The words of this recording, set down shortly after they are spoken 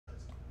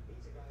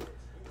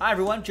Hi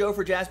everyone, Joe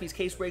for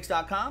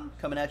JaspysCaseBreaks.com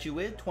coming at you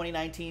with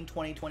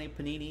 2019-2020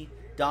 Panini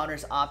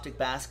Donruss Optic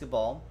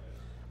Basketball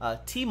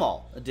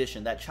Tmall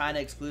edition, that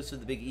China exclusive,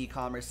 the big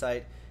e-commerce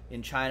site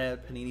in China.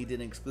 Panini did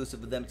an exclusive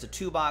with them. It's a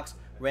 2-box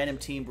random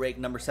team break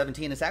number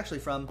 17. It's actually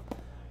from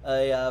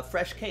a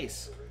fresh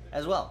case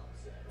as well.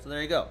 So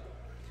there you go.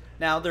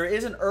 Now there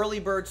is an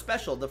early bird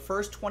special. The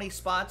first 20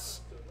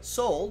 spots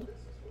sold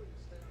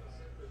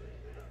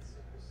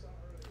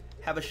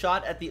have a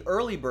shot at the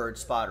early bird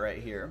spot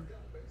right here.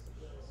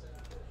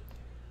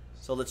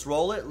 So let's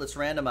roll it, let's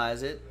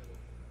randomize it.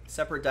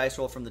 Separate dice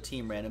roll from the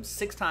team random.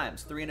 6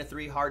 times, 3 and a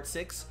 3, hard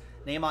 6.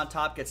 Name on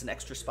top gets an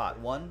extra spot.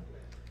 1,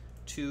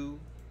 2,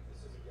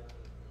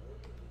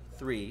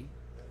 3,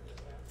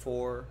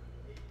 4,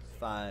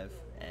 5,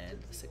 and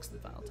 6 the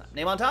final time.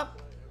 Name on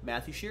top,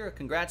 Matthew Shearer.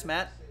 Congrats,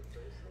 Matt.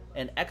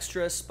 An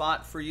extra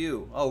spot for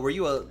you. Oh, were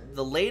you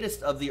the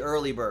latest of the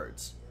early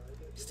birds?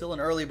 Still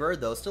an early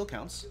bird though, still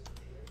counts.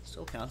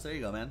 Still counts, there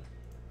you go, man.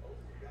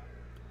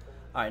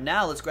 All right,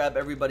 now let's grab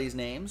everybody's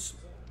names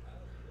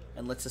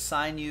and let's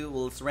assign you,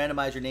 well, let's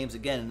randomize your names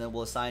again, and then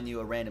we'll assign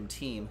you a random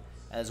team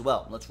as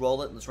well. Let's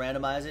roll it, let's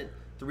randomize it.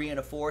 3 and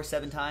a 4,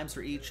 7 times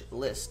for each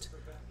list.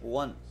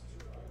 1,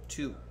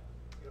 2,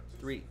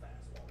 3,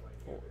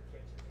 4.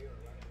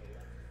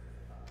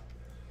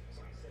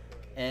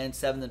 And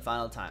 7th and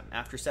final time.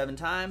 After 7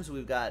 times,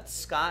 we've got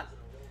Scott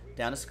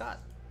down to Scott.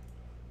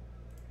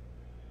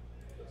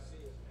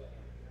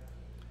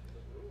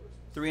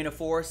 3 and a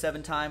 4,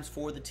 7 times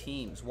for the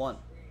teams. 1,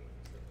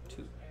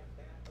 2,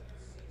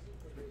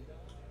 3.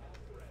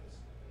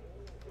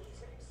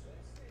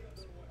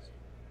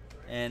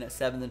 And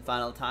 7th and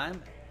final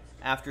time.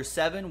 After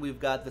 7, we've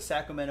got the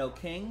Sacramento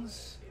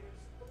Kings.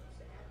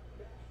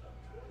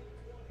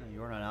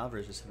 Jordan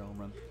Alvarez just hit a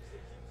home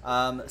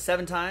run.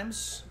 7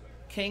 times.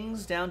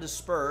 Kings down to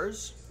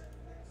Spurs.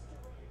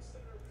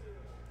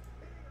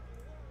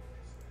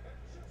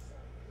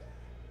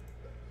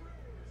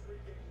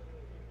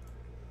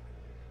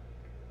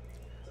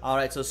 All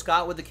right, so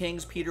Scott with the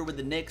Kings, Peter with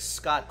the Knicks,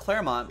 Scott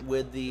Claremont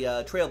with the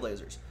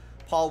Trailblazers,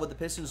 Paul with the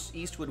Pistons,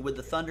 Eastwood with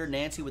the Thunder,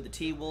 Nancy with the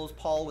T-Wolves,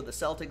 Paul with the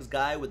Celtics,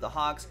 Guy with the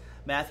Hawks,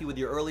 Matthew with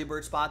your early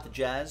bird spot, the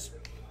Jazz,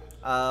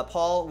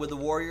 Paul with the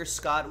Warriors,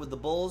 Scott with the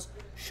Bulls,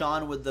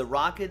 Sean with the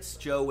Rockets,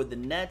 Joe with the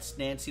Nets,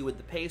 Nancy with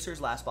the Pacers,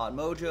 last spot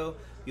Mojo.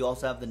 You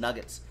also have the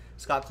Nuggets.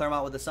 Scott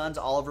Claremont with the Suns,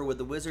 Oliver with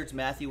the Wizards,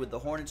 Matthew with the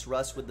Hornets,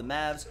 Russ with the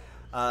Mavs,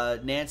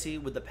 Nancy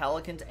with the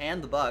Pelicans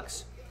and the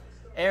Bucks,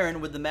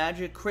 Aaron with the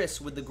Magic, Chris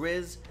with the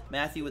Grizz,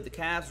 Matthew with the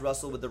Cavs,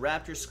 Russell with the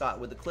Raptors, Scott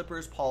with the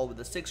Clippers, Paul with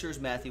the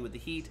Sixers, Matthew with the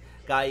Heat,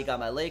 Guy, you got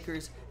my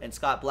Lakers, and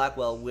Scott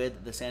Blackwell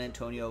with the San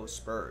Antonio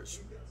Spurs.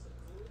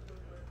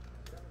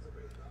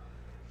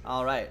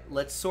 All right,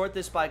 let's sort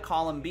this by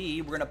column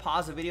B. We're going to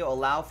pause the video,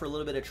 allow for a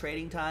little bit of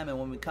trading time, and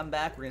when we come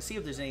back, we're going to see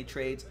if there's any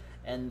trades,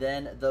 and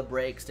then the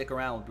break. Stick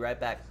around. We'll be right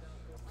back.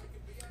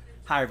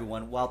 Hi,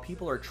 everyone. While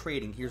people are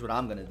trading, here's what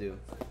I'm going to do.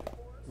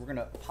 We're going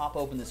to pop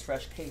open this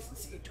fresh case and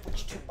see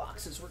which 2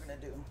 boxes we're going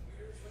to do.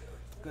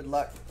 Good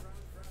luck.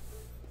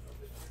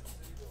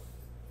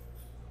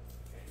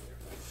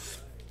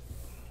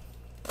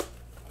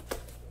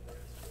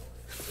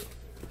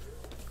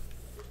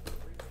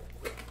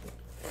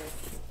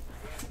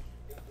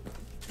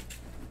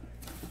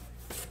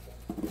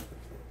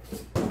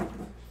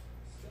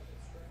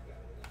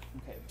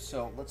 Okay,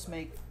 so let's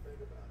make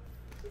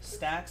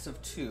stacks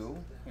of 2.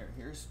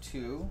 Here's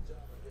 2.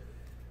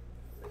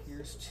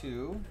 Here's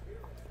 2.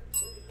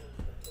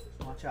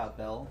 Watch out,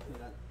 Bell.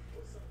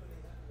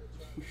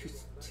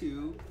 Here's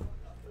 2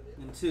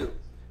 and 2.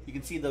 You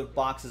can see the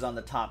boxes on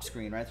the top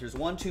screen, right? There's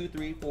 1, 2,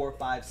 3, 4,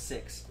 5,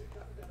 6.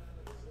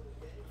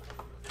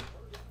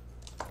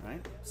 All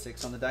right,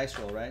 6 on the dice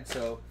roll, right?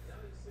 So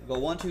we'll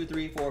go 1, 2,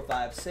 3, 4,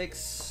 5,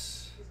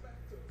 6,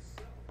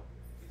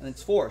 and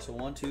it's 4. So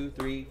 1, 2,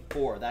 3,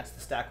 4. That's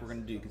the stack we're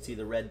going to do. You can see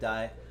the red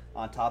die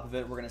on top of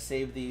it. We're going to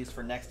save these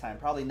for next time.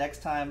 Probably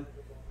next time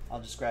I'll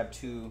just grab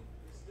 2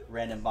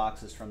 random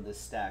boxes from this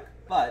stack.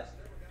 But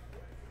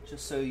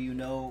just so you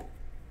know,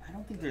 I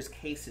don't think there's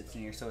case hits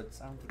in here, so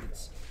I don't think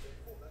it's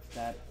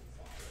that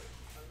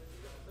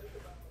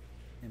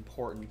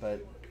important.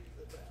 But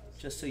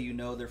just so you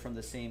know they're from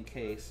the same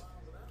case,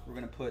 we're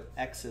going to put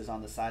X's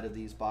on the side of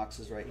these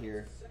boxes right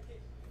here.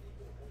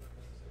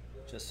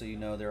 Just so you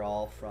know they're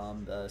all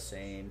from the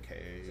same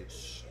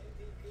case.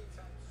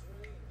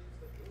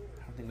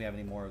 I don't think we have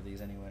any more of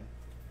these anyway.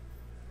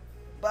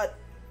 But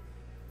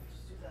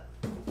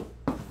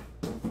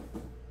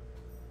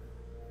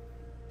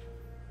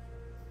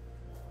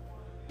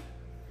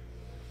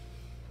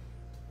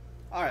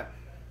all right,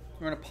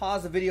 we're going to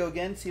pause the video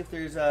again, see if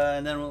there's,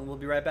 and then we'll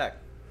be right back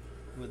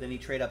with any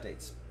trade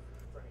updates.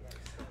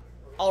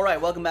 All right,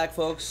 welcome back,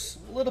 folks.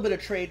 A little bit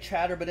of trade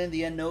chatter, but in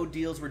the end, no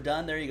deals were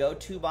done. There you go,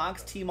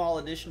 2-box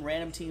Tmall edition,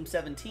 random team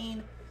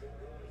 17.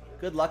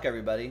 Good luck,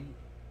 everybody.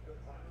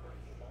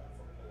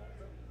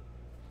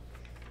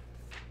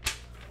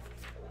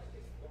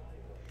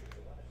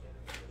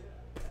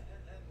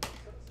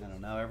 I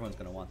don't know, now everyone's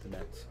going to want the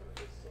Nets.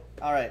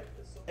 All right,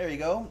 there you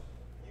go.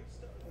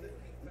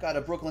 Got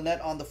a Brooklyn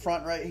net on the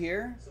front right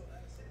here.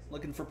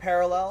 Looking for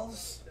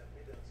parallels.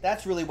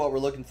 That's really what we're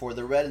looking for,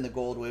 the red and the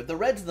gold wave. The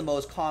red's the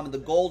most common. The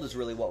gold is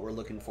really what we're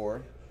looking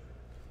for.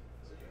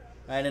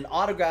 And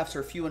autographs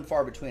are few and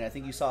far between. I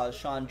think you saw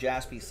Sean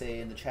Jaspy say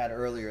in the chat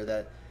earlier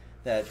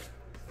that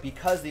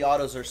because the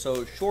autos are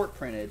so short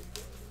printed,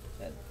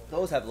 that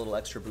those have a little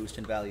extra boost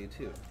in value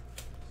too,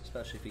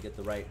 especially if you get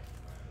the right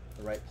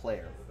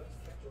player.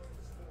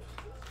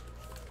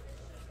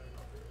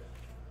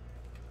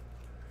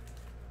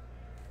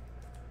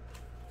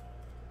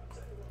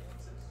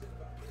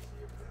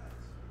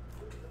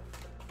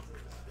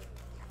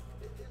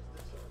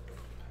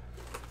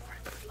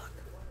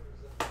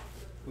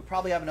 We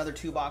probably have another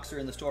 2-boxer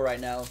in the store right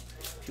now.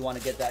 If you want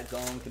to get that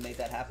going, we can make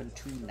that happen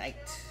tonight.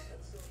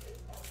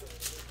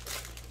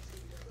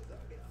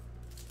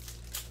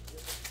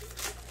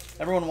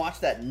 Everyone watch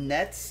that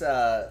Nets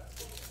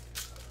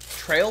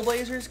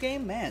Trailblazers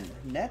game? Man,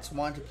 Nets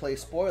want to play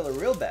spoiler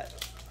real bad.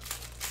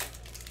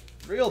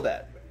 Real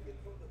bad.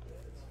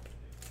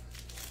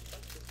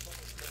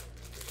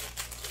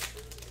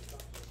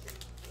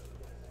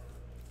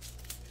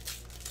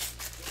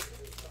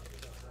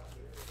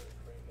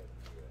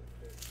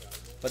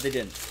 But they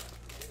didn't.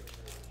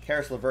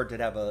 Karis LeVert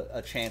did have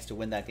a chance to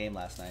win that game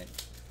last night.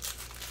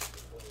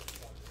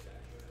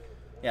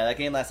 Yeah, that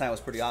game last night was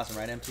pretty awesome,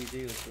 right, MTG?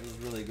 It was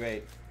really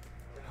great.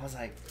 I was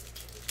like,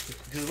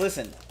 because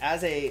listen,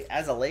 as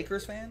a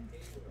Lakers fan,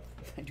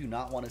 I do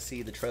not want to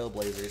see the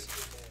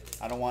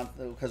Trailblazers. I don't want,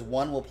 because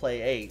one will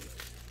play 8,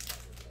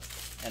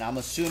 and I'm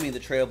assuming the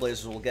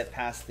Trailblazers will get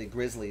past the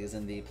Grizzlies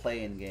in the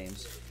play-in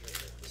games.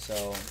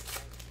 So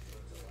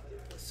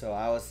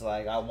I was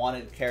like, I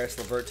wanted Karis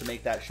LeVert to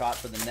make that shot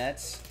for the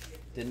Nets.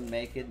 Didn't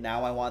make it.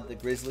 Now I want the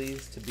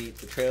Grizzlies to beat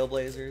the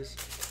Trailblazers.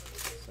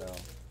 So,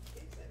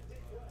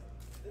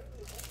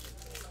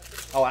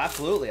 oh,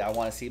 absolutely, I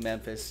want to see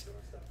Memphis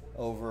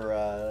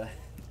over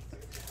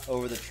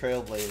over the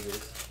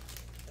Trailblazers.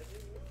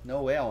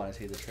 No way I want to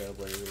see the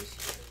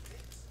Trailblazers.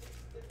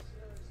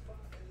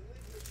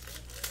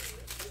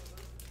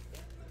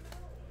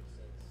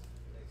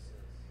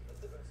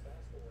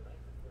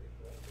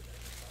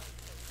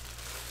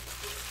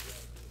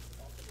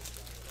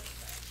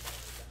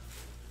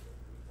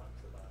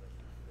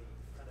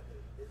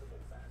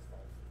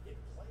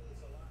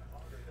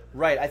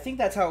 Right, I think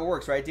that's how it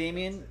works, right,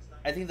 Damien?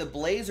 I think the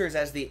Blazers,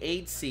 as the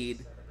 8th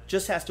seed,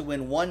 just has to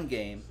win 1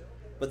 game,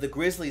 but the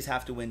Grizzlies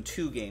have to win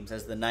 2 games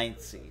as the 9th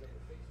seed.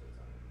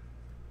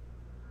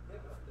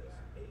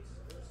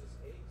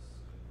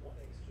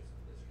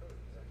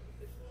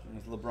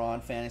 With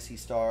LeBron Fantasy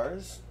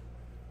Stars.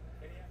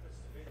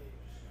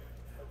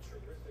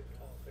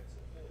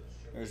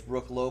 There's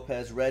Brooke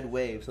Lopez, Red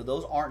Wave. So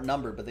those aren't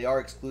numbered, but they are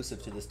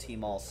exclusive to this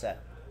Tmall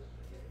set.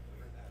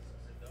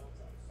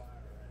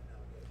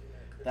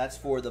 That's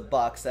for the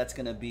Bucks. That's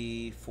going to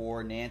be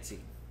for Nancy.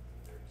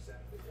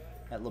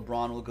 That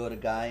LeBron will go to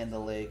Guy and the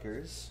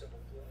Lakers.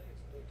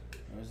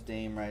 There's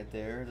Dame right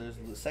there. There's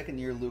the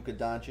second-year Luka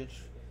Doncic.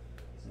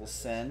 We'll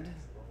send.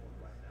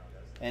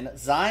 And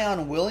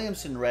Zion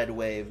Williamson, Red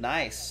Wave.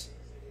 Nice.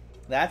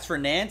 That's for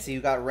Nancy,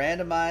 who got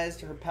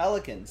randomized her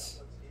Pelicans.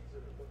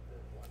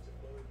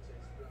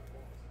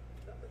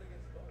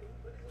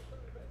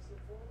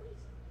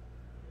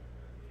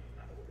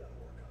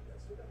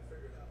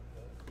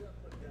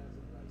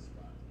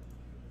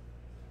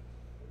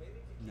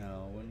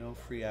 No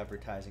free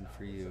advertising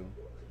for you.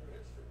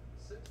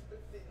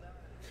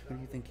 Who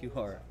do you think you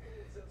are?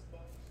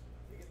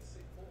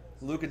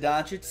 Luka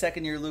Doncic,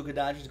 second-year Luka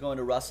Doncic is going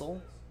to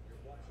Russell.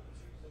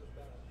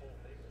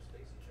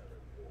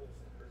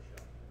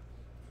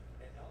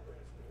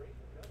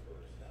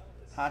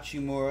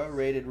 Hachimura,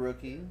 rated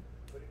rookie.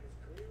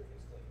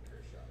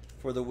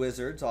 For the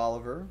Wizards,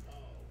 Oliver.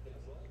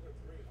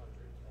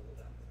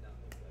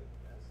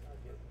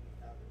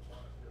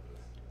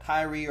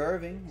 Kyrie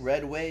Irving,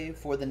 Red Wave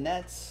for the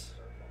Nets.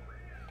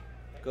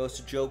 Goes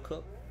to Joe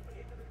Cook.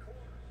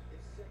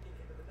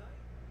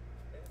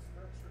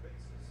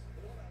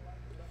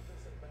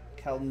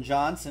 Keldon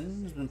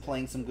Johnson has been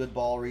playing some good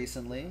ball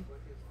recently.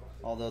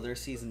 Although their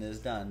season is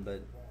done,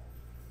 but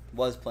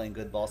was playing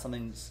good ball.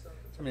 Something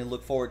to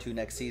look forward to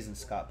next season,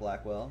 Scott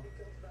Blackwell.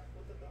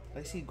 Do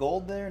I see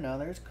gold there? No,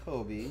 there's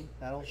Kobe.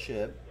 That'll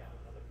ship.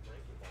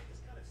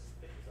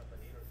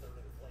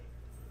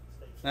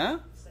 Huh?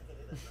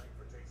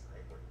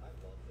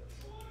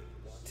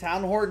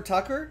 Town Horton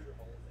Tucker?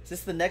 Is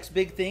this the next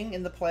big thing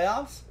in the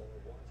playoffs?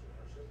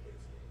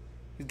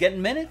 He's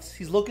getting minutes.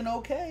 He's looking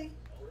okay.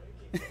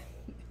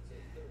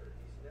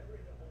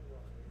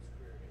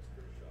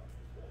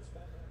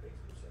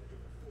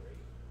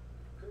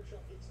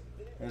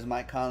 There's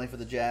Mike Conley for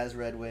the Jazz,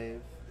 Red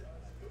Wave.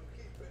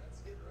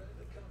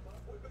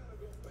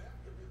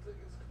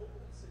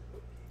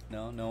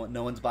 No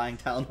one's buying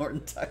Town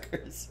Horton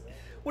Tuckers.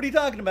 What are you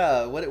talking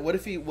about? What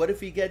if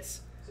he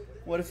gets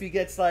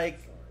like,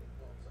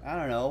 I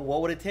don't know,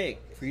 what would it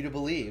take for you to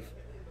believe?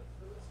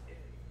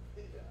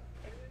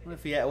 What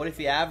if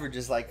he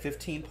averages like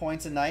 15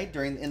 points a night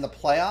in the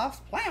playoffs?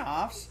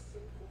 Playoffs?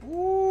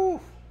 Woo!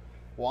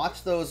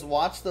 Watch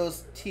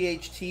those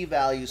THT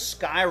values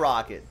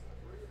skyrocket.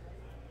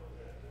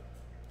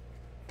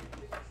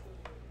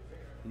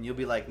 And you'll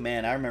be like,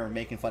 man, I remember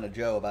making fun of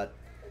Joe about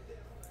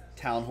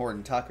Talon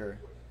Horton Tucker.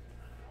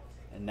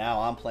 And now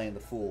I'm playing the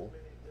fool.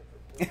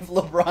 If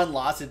LeBron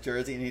lost his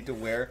jersey, you need to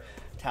wear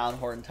Talon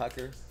Horton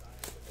Tucker.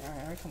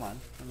 All right, come on.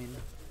 I mean,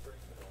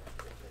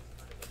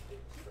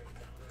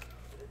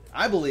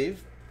 I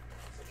believe.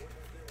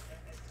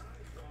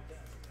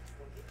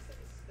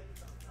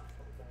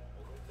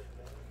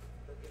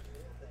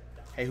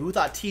 Hey, who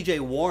thought TJ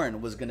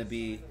Warren was going to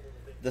be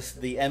the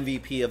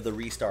MVP of the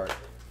restart?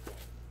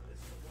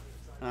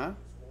 Huh?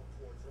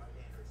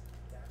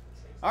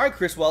 All right,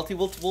 Chris Welty,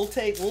 we'll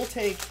take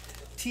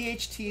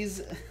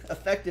THT's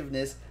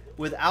effectiveness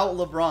without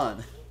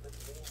LeBron.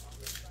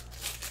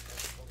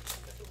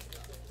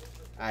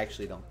 I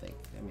actually don't think.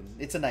 I mean,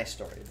 it's a nice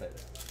story, but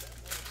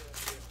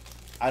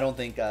I don't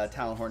think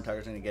Talon Horton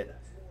Tucker's going to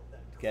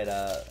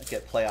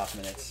get playoff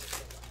minutes.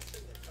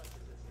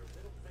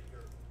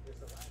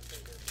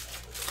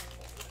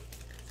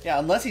 Yeah,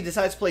 unless he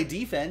decides to play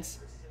defense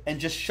and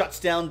just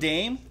shuts down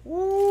Dame.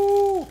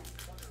 Woo!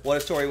 What a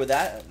story would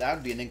that? That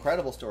would be an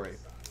incredible story.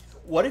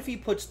 What if he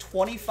puts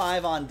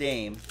 25 on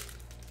Dame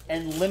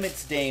and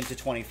limits Dame to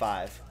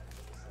 25?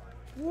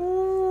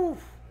 Woo!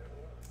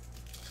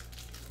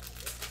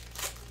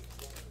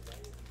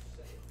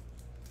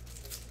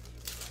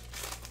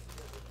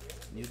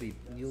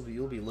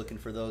 You'll be looking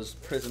for those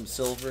Prism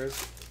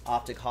Silvers,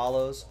 Optic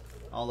Hollows,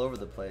 all over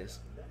the place.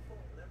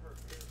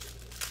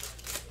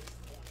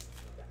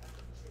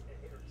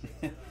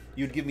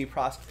 You'd give me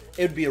pros.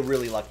 It would be a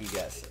really lucky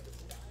guess.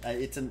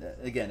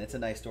 Again, it's a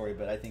nice story,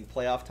 but I think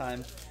playoff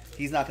time,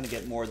 he's not going to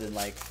get more than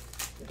like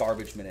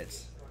garbage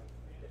minutes,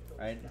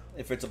 right?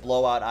 If it's a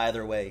blowout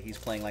either way, he's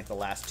playing like the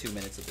last 2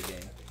 minutes of the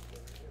game.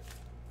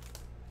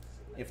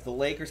 If the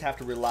Lakers have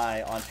to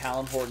rely on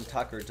Talon Horton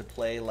Tucker to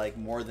play like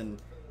more than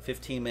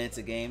 15 minutes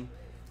a game,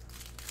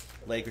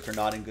 Lakers are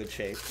not in good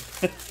shape.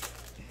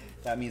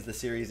 That means the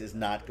series is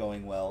not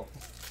going well.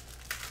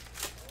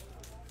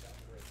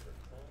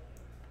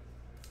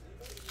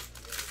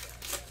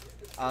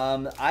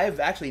 I've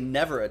actually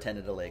never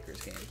attended a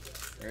Lakers game.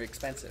 They're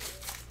expensive.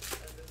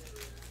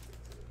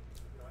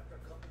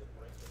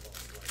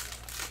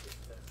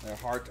 They're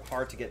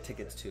hard to get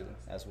tickets to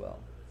as well.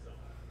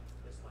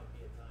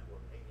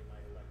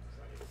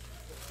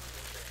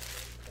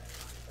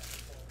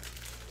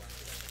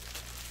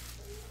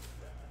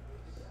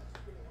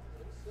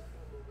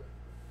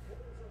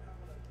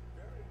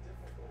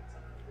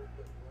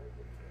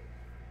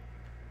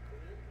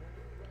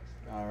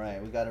 All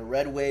right, we got a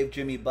red wave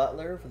Jimmy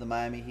Butler for the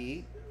Miami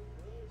Heat.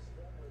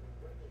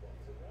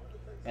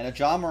 And a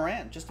John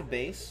Morant, just a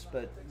base,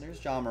 but there's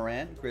John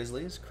Morant,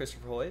 Grizzlies,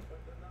 Christopher Hoyt.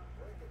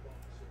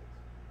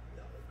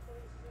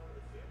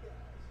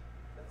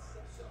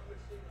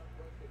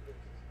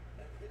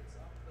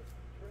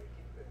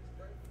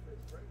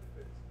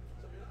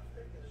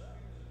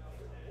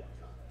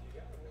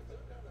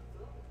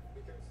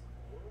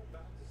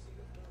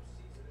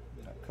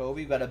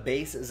 Kobe, got a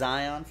base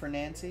Zion for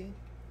Nancy.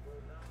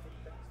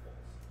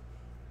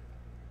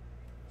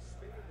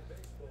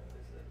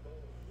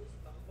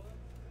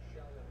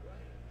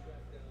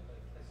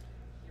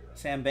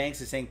 Sam Banks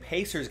is saying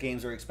Pacers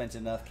games are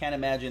expensive enough. Can't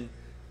imagine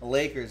a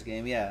Lakers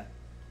game. Yeah.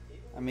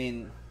 I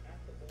mean,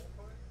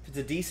 if it's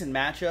a decent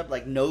matchup,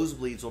 like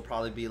nosebleeds will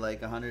probably be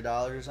like $100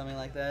 or something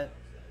like that.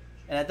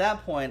 And at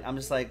that point, I'm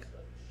just like,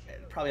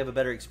 I'd probably have a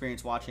better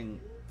experience watching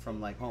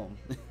from like home.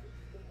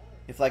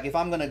 If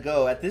I'm going to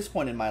go, at this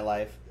point in my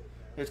life,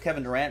 there's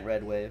Kevin Durant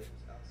red wave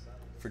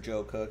for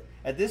Joe Cook.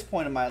 At this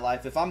point in my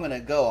life, if I'm going to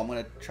go, I'm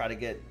going to try to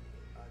get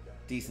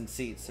decent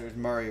seats. There's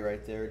Murray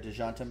right there.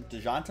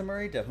 DeJounte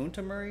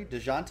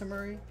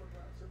Murray?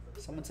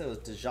 Someone said it was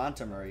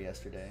DeJounte Murray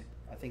yesterday.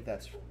 I think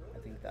that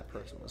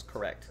person was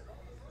correct.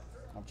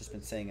 I've just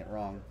been saying it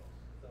wrong.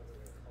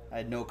 I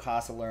had no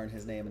cause to learn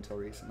his name until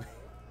recently.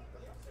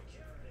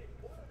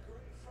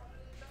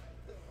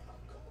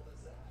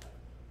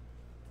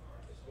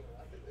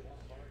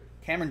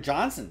 Cameron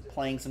Johnson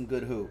playing some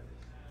good hoop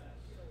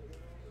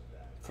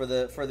for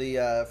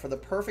the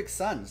Perfect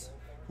Suns.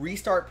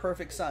 Restart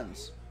Perfect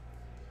Suns.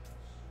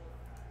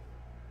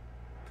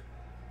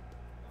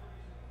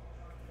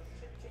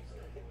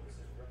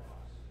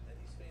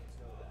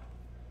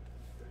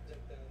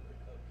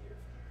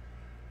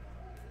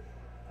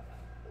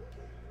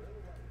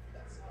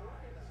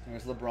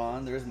 There's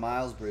LeBron. There's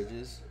Miles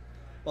Bridges.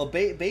 Well,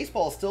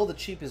 baseball is still the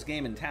cheapest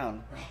game in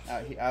town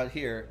out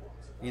here.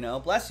 You know,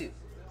 bless you.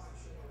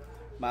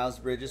 Miles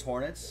Bridges,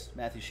 Hornets.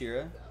 Matthew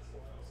Shearer.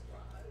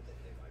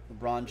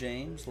 LeBron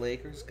James,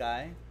 Lakers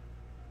guy.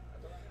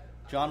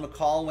 John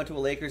McCall went to a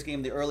Lakers game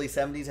in the early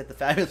 70s at the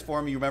Fabulous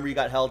Forum. You remember you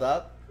got held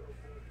up?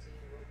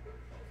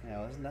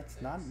 Yeah,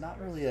 that's not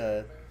really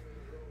a...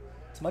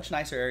 It's a much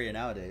nicer area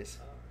nowadays.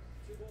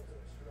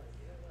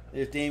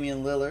 There's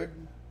Damian Lillard.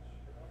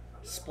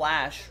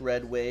 Splash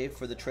red wave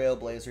for the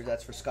Trailblazers.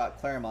 That's for Scott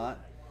Claremont.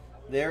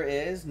 There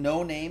is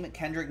no name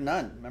Kendrick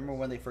Nunn. Remember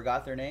when they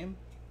forgot their name?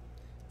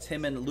 It's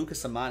him and Luka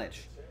Samanic.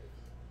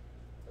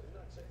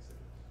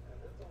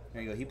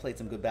 There you go. He played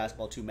some good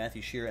basketball too.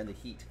 Matthew Shearer and the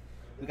Heat.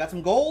 We got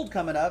some gold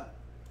coming up.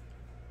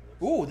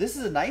 Ooh, this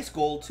is a nice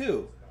gold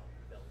too.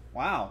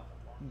 Wow.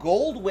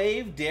 Gold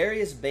Wave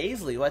Darius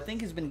Baisley, who I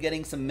think has been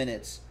getting some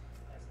minutes.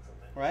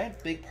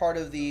 Right? Big part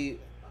of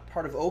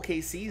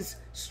OKC's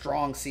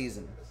strong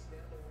season.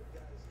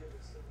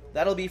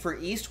 That'll be for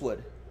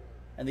Eastwood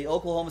and the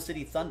Oklahoma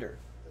City Thunder.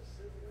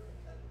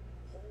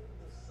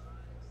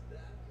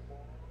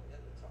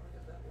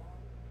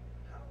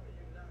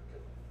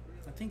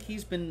 I think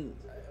he's been,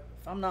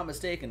 if I'm not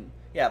mistaken,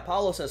 yeah,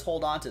 Paulo says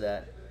hold on to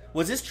that.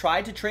 Was this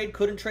tried to trade,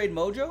 couldn't trade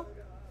Mojo?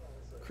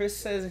 Chris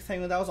says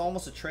that was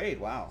almost a trade.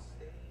 Wow.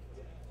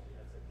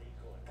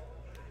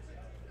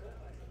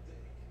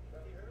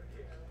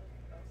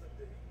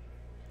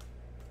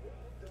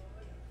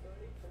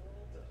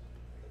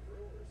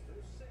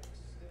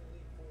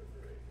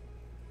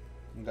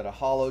 We've got a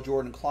hollow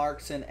Jordan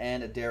Clarkson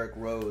and a Derrick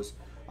Rose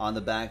on the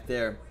back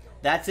there.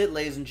 That's it,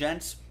 ladies and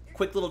gents.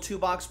 Quick little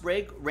 2-box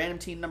break. Random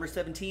team number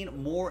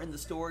 17. More in the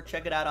store.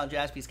 Check it out on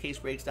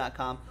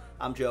jaspyscasebreaks.com.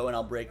 I'm Joe, and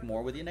I'll break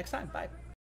more with you next time. Bye.